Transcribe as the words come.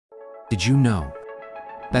Did you know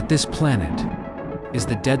that this planet is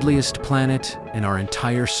the deadliest planet in our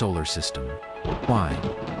entire solar system? Why?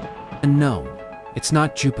 And no, it's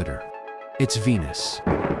not Jupiter, it's Venus.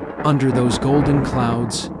 Under those golden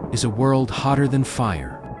clouds is a world hotter than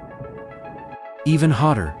fire. Even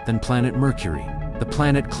hotter than planet Mercury, the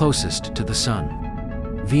planet closest to the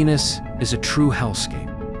Sun. Venus is a true hellscape.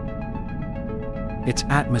 Its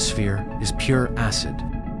atmosphere is pure acid.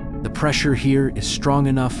 The pressure here is strong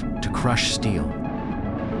enough to crush steel.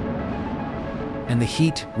 And the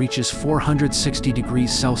heat reaches 460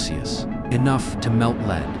 degrees Celsius, enough to melt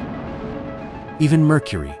lead. Even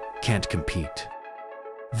Mercury can't compete.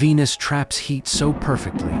 Venus traps heat so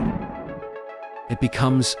perfectly, it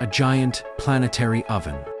becomes a giant planetary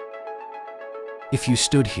oven. If you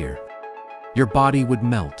stood here, your body would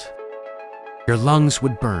melt, your lungs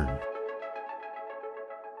would burn,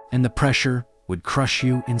 and the pressure would crush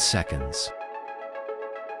you in seconds.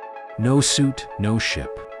 No suit, no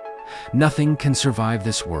ship. Nothing can survive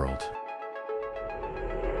this world.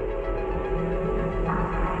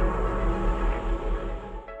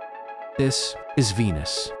 This is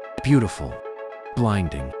Venus. Beautiful,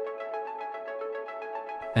 blinding,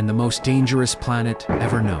 and the most dangerous planet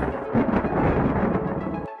ever known.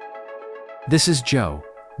 This is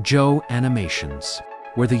JoeJoeAnimations,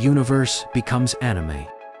 where the universe becomes anime.